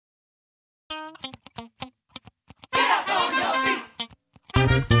Get up on your feet.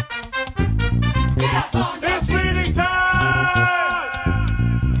 Get up on your It's feet. reading time!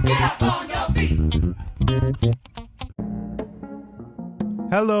 Get up on your feet.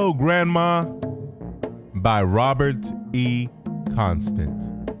 Hello, Grandma, by Robert E. Constant.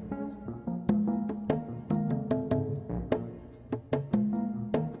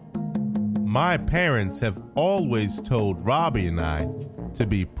 My parents have always told Robbie and I to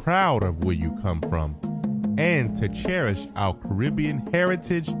be proud of where you come from and to cherish our Caribbean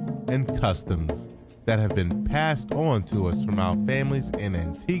heritage and customs that have been passed on to us from our families in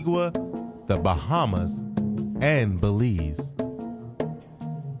Antigua, the Bahamas, and Belize.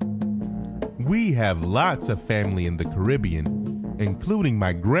 We have lots of family in the Caribbean, including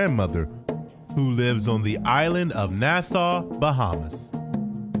my grandmother, who lives on the island of Nassau, Bahamas.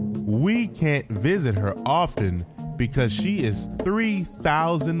 We can't visit her often because she is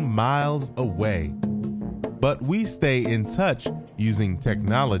 3,000 miles away. But we stay in touch using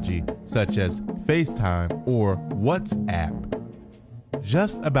technology such as FaceTime or WhatsApp.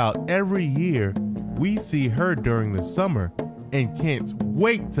 Just about every year, we see her during the summer and can't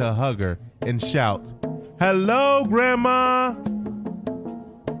wait to hug her and shout, "Hello, Grandma!"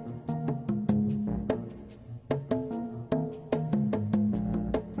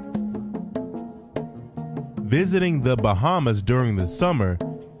 Visiting the Bahamas during the summer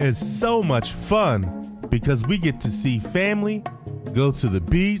is so much fun because we get to see family, go to the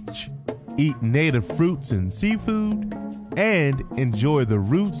beach, eat native fruits and seafood, and enjoy the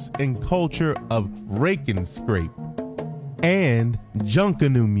roots and culture of rake and scrape and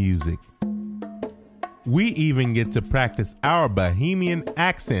junkanoo music. We even get to practice our Bahamian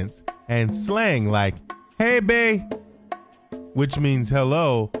accents and slang like, "Hey, bae," which means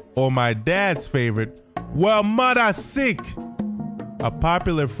hello, or my dad's favorite, "Well, mother sick," a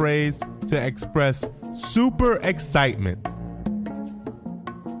popular phrase to express super excitement.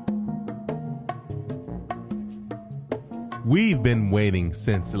 We've been waiting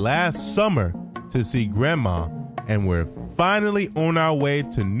since last summer to see Grandma, and we're finally on our way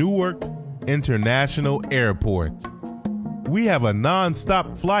to Newark International Airport. We have a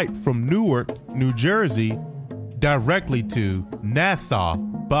non-stop flight from Newark, New Jersey, directly to Nassau,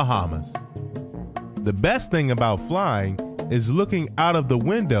 Bahamas. The best thing about flying is looking out of the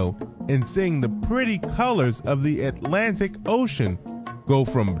window and seeing the pretty colors of the Atlantic Ocean go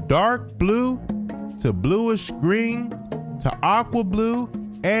from dark blue to bluish green to aqua blue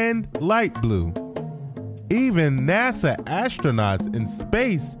and light blue. Even NASA astronauts in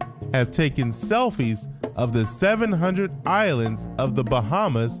space have taken selfies of the 700 islands of the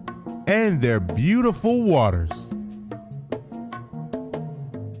Bahamas and their beautiful waters.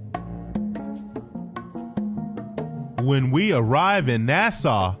 When we arrive in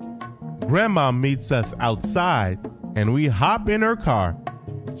Nassau, Grandma meets us outside and we hop in her car.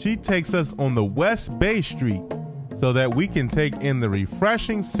 She takes us on the West Bay Street so that we can take in the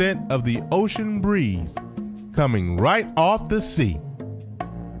refreshing scent of the ocean breeze coming right off the sea.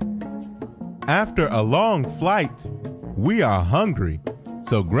 After a long flight, we are hungry,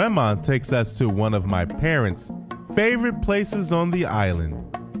 so Grandma takes us to one of my parents' favorite places on the island,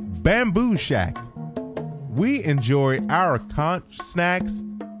 Bamboo Shack. We enjoy our conch snacks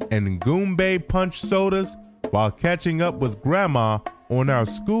and Goombay punch sodas while catching up with Grandma on our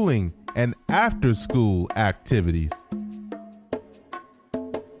schooling and after-school activities.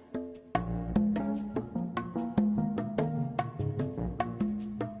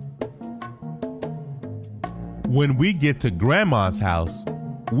 When we get to Grandma's house,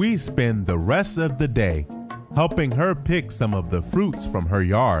 we spend the rest of the day helping her pick some of the fruits from her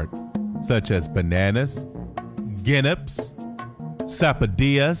yard, such as bananas, guineps,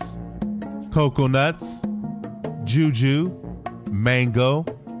 sapodillas, coconuts, juju, mango,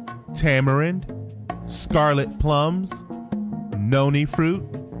 tamarind, scarlet plums, noni fruit,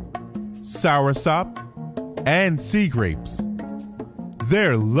 soursop, and sea grapes.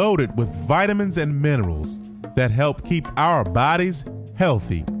 They're loaded with vitamins and minerals that help keep our bodies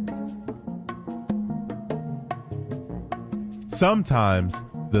healthy. Sometimes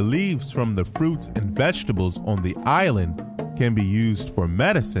the leaves from the fruits and vegetables on the island can be used for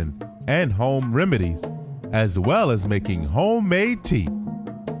medicine and home remedies, as well as making homemade tea.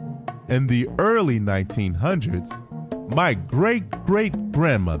 In the early 1900s, my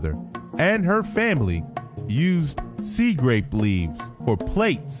great-great-grandmother and her family used sea grape leaves for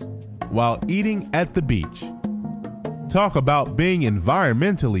plates while eating at the beach. Talk about being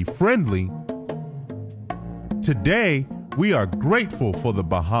environmentally friendly. Today, we are grateful for the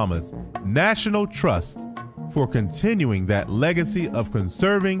Bahamas National Trust for continuing that legacy of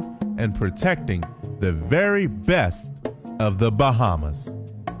conserving and protecting the very best of the Bahamas.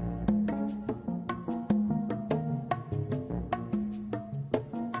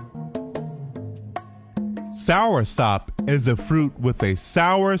 Soursop is a fruit with a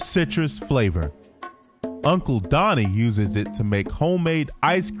sour citrus flavor. Uncle Donnie uses it to make homemade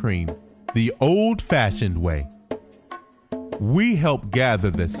ice cream the old-fashioned way. We help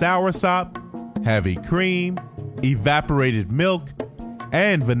gather the soursop, heavy cream, evaporated milk,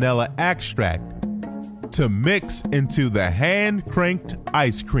 and vanilla extract to mix into the hand-cranked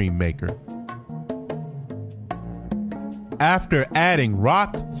ice cream maker. After adding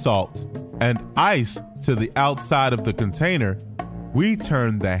rock salt and ice to the outside of the container, we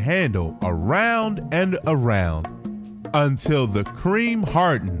turn the handle around and around until the cream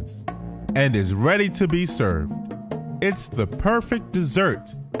hardens and is ready to be served. It's the perfect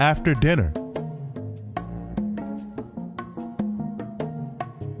dessert after dinner.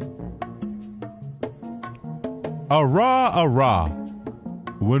 Arrah, arrah!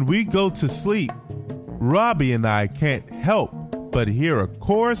 When we go to sleep, Robbie and I can't help but hear a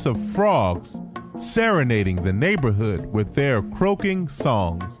chorus of frogs serenading the neighborhood with their croaking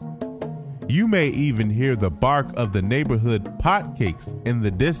songs. You may even hear the bark of the neighborhood potcakes in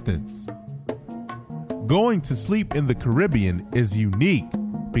the distance. Going to sleep in the Caribbean is unique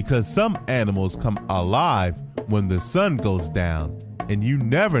because some animals come alive when the sun goes down, and you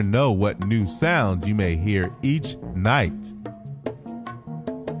never know what new sound you may hear each night.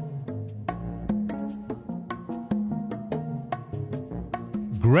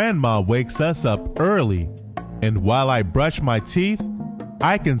 Grandma wakes us up early, and while I brush my teeth,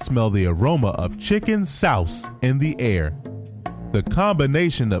 I can smell the aroma of chicken souse in the air. The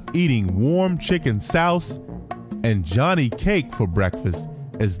combination of eating warm chicken souse and Johnny cake for breakfast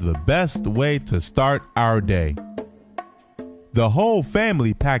is the best way to start our day. The whole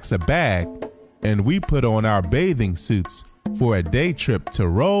family packs a bag, and we put on our bathing suits for a day trip to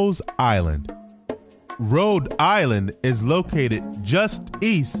Rose Island. Rhode Island is located just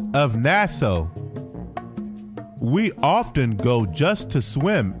east of Nassau. We often go just to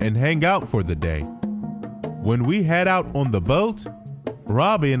swim and hang out for the day. When we head out on the boat,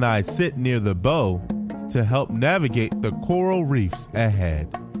 Robbie and I sit near the bow to help navigate the coral reefs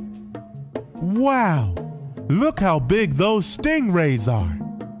ahead. Wow! Look how big those stingrays are!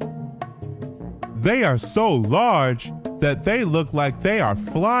 They are so large that they look like they are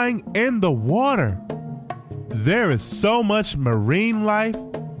flying in the water. There is so much marine life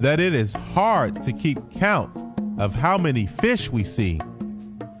that it is hard to keep count of how many fish we see.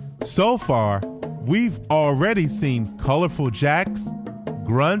 So far, we've already seen colorful jacks,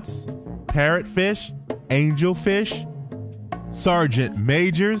 grunts, parrotfish, angelfish, sergeant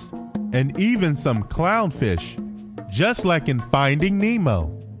majors, and even some clownfish, just like in Finding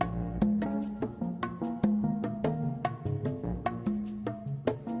Nemo.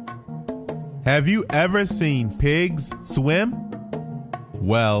 Have you ever seen pigs swim?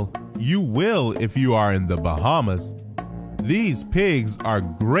 Well, you will if you are in the Bahamas. These pigs are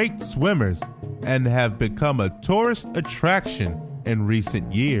great swimmers and have become a tourist attraction in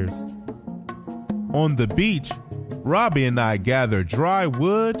recent years. On the beach, Robbie and I gather dry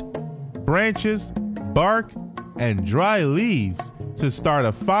wood, branches, bark, and dry leaves to start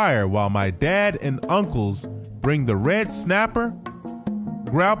a fire while my dad and uncles bring the red snapper,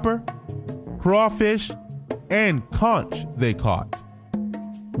 grouper, crawfish, and conch they caught.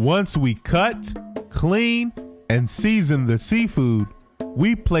 Once we cut, clean, and season the seafood,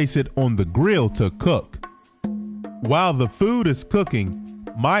 we place it on the grill to cook. While the food is cooking,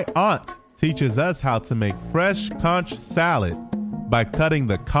 my aunt teaches us how to make fresh conch salad by cutting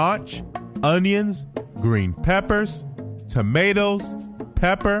the conch, onions, green peppers, tomatoes,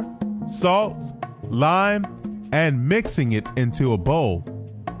 pepper, salt, lime, and mixing it into a bowl.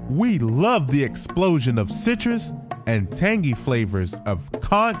 We love the explosion of citrus and tangy flavors of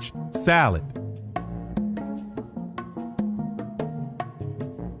conch salad.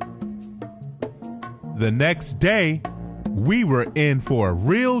 The next day, we were in for a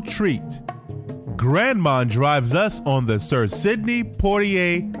real treat. Grandma drives us on the Sir Sidney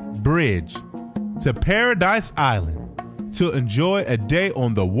Poitier Bridge to Paradise Island to enjoy a day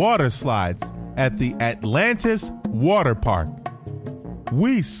on the water slides at the Atlantis Water Park.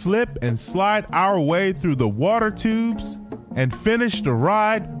 We slip and slide our way through the water tubes and finish the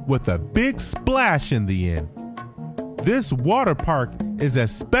ride with a big splash in the end. This water park is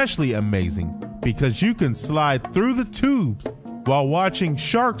especially amazing because you can slide through the tubes while watching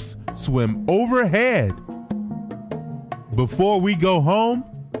sharks swim overhead. Before we go home,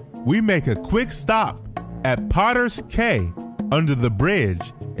 we make a quick stop at Potter's Cay under the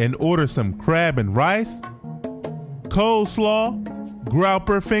bridge and order some crab and rice, coleslaw,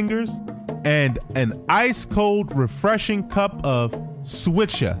 grouper fingers, and an ice-cold refreshing cup of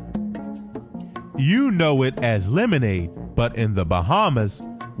switcha. You know it as lemonade, but in the Bahamas,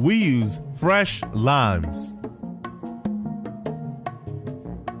 we use fresh limes.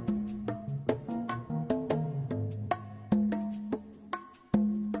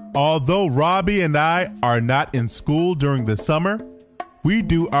 Although Robbie and I are not in school during the summer, we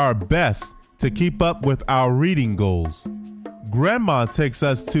do our best to keep up with our reading goals. Grandma takes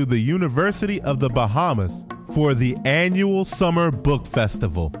us to the University of the Bahamas for the annual Summer Book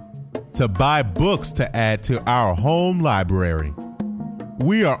Festival to buy books to add to our home library.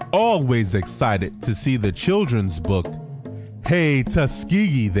 We are always excited to see the children's book, Hey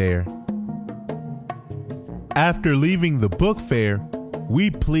Tuskegee, there. After leaving the book fair, we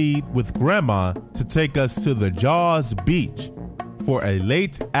plead with Grandma to take us to the Jaws Beach for a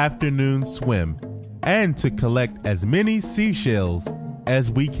late afternoon swim and to collect as many seashells as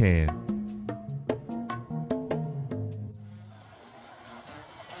we can.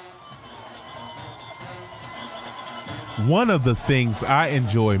 One of the things I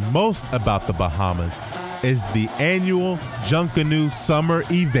enjoy most about the Bahamas is the annual Junkanoo Summer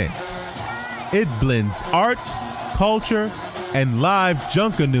event. It blends art, culture, and live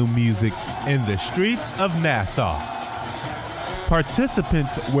Junkanoo music in the streets of Nassau.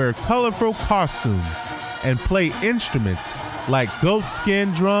 Participants wear colorful costumes and play instruments like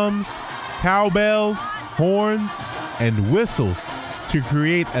goatskin drums, cowbells, horns, and whistles to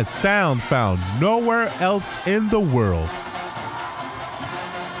create a sound found nowhere else in the world.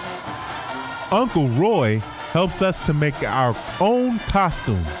 Uncle Roy helps us to make our own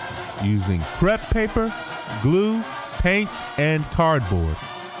costumes using crepe paper, glue, paint, and cardboard.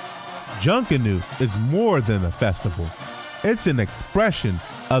 Junkanoo is more than a festival. It's an expression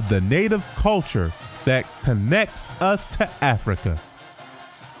of the native culture that connects us to Africa.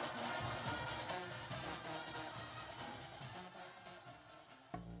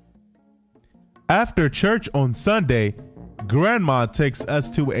 After church on Sunday, Grandma takes us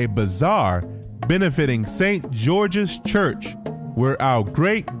to a bazaar benefiting St. George's Church, where our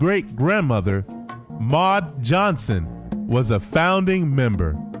great-great-grandmother, Maud Johnson, was a founding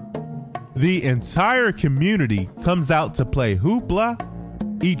member. The entire community comes out to play hoopla,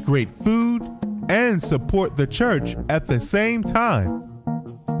 eat great food, and support the church at the same time.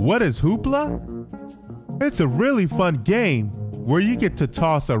 What is hoopla? It's a really fun game where you get to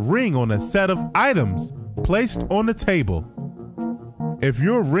toss a ring on a set of items placed on the table. If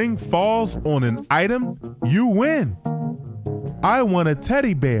your ring falls on an item, you win. I won a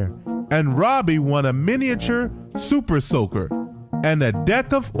teddy bear, and Robbie won a miniature Super Soaker and a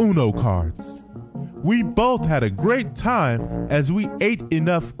deck of Uno cards. We both had a great time as we ate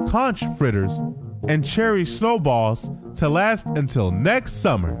enough conch fritters and cherry snowballs to last until next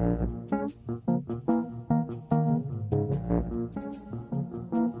summer.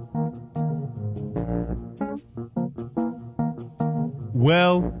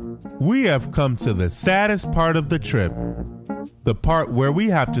 Well, we have come to the saddest part of the trip. The part where we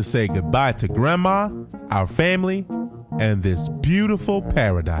have to say goodbye to Grandma, our family, and this beautiful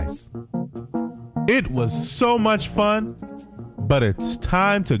paradise. It was so much fun, but it's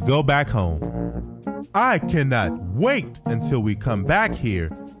time to go back home. I cannot wait until we come back here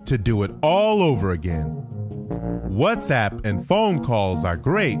to do it all over again. WhatsApp and phone calls are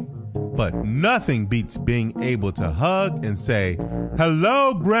great, but nothing beats being able to hug and say,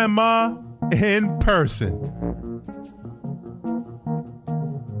 "Hello, Grandma," in person.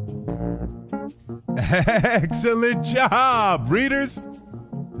 Excellent job, readers.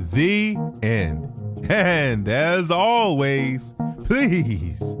 The end. And as always,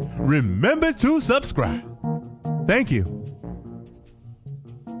 please remember to subscribe. Thank you.